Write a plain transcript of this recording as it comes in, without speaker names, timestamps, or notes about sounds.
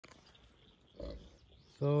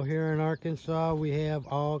So here in Arkansas we have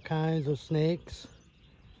all kinds of snakes.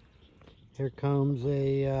 Here comes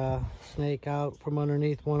a snake out from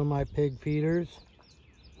underneath one of my pig feeders.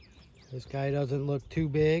 This guy doesn't look too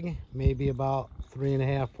big, maybe about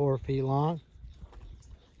 3.5, 4 feet long.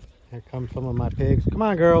 Here come some of my pigs. Come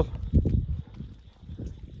on, girls.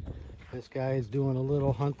 This guy is doing a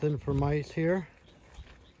little hunting for mice here.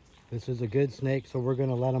 This is a good snake, so we're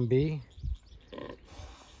gonna let him be.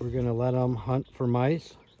 We're gonna let him hunt for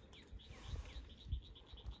mice.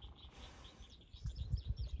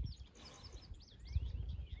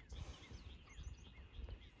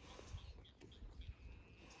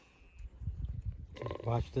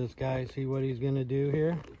 Watch this guy, see what he's gonna do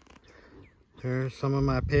here. There's some of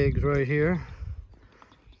my pigs right here.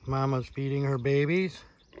 Mama's feeding her babies.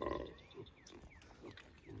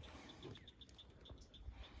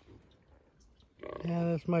 Yeah,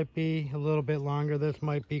 this might be a little bit longer. This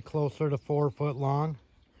might be closer to 4 foot long.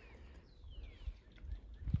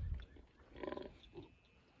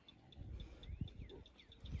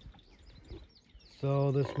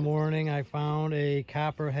 So this morning I found a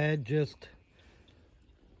copperhead just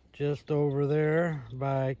over there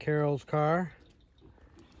by Carol's car.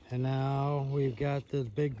 And now we've got this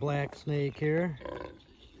big black snake here.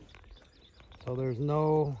 So there's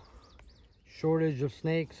no shortage of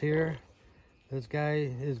snakes here. This guy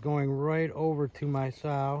is going right over to my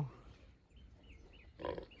sow.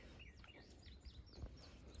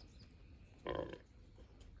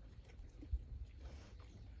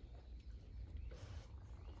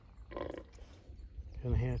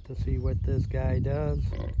 Gonna have to see what this guy does.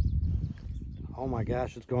 Oh my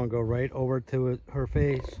gosh, it's gonna go right over to her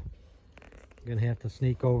face. I'm gonna have to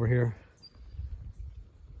sneak over here.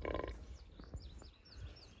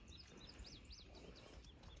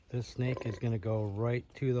 This snake is gonna go right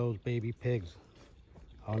to those baby pigs.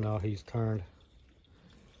 Oh no, he's turned.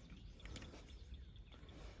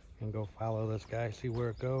 I'm gonna go follow this guy, see where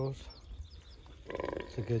it goes.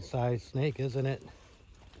 It's a good sized snake, isn't it?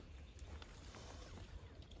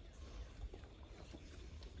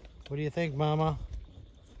 What do you think, Mama?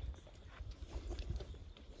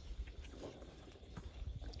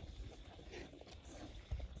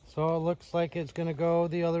 So it looks like it's gonna go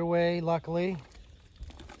the other way, luckily.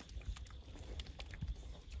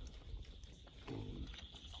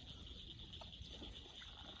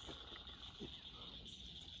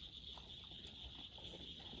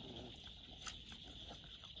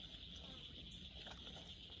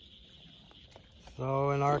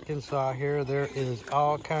 So in Arkansas here, there is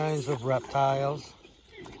all kinds of reptiles.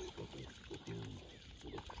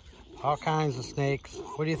 All kinds of snakes.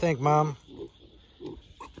 What do you think, Mom?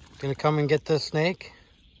 Gonna come and get this snake?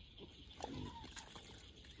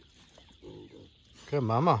 Good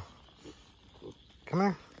mama. Come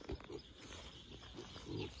here.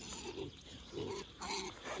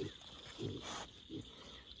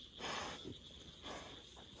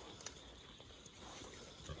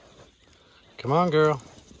 Come on, girl.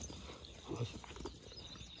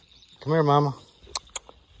 Come here, mama.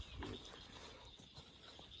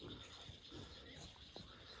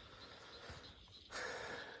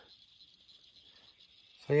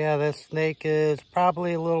 So yeah, this snake is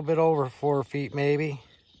probably a little bit over 4 feet, maybe.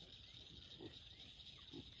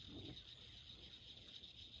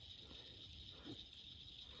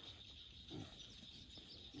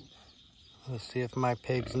 Let's see if my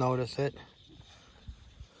pigs notice it.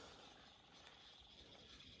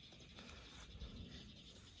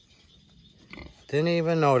 Didn't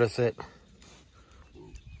even notice it.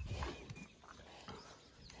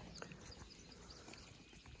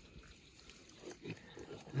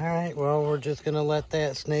 All right, well, we're just gonna let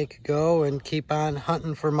that snake go and keep on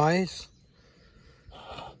hunting for mice.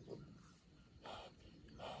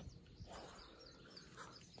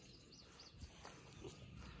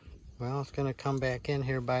 Well, it's gonna come back in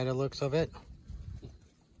here by the looks of it.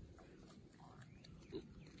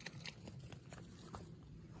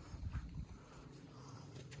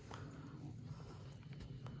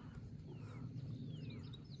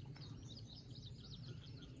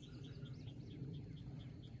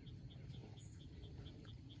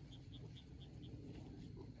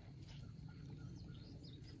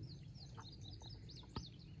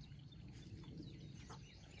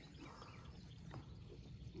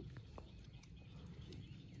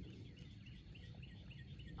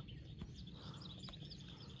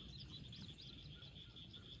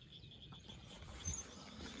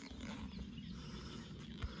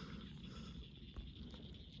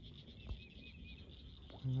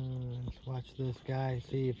 Let's watch this guy,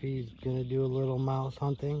 see if he's gonna do a little mouse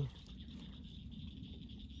hunting.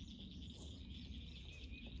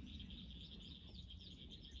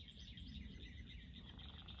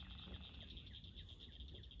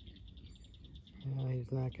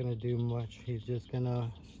 He's not gonna do much. He's just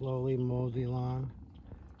gonna slowly mosey along.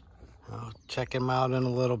 I'll check him out in a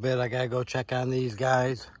little bit. I gotta go check on these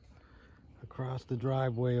guys across the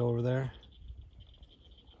driveway over there.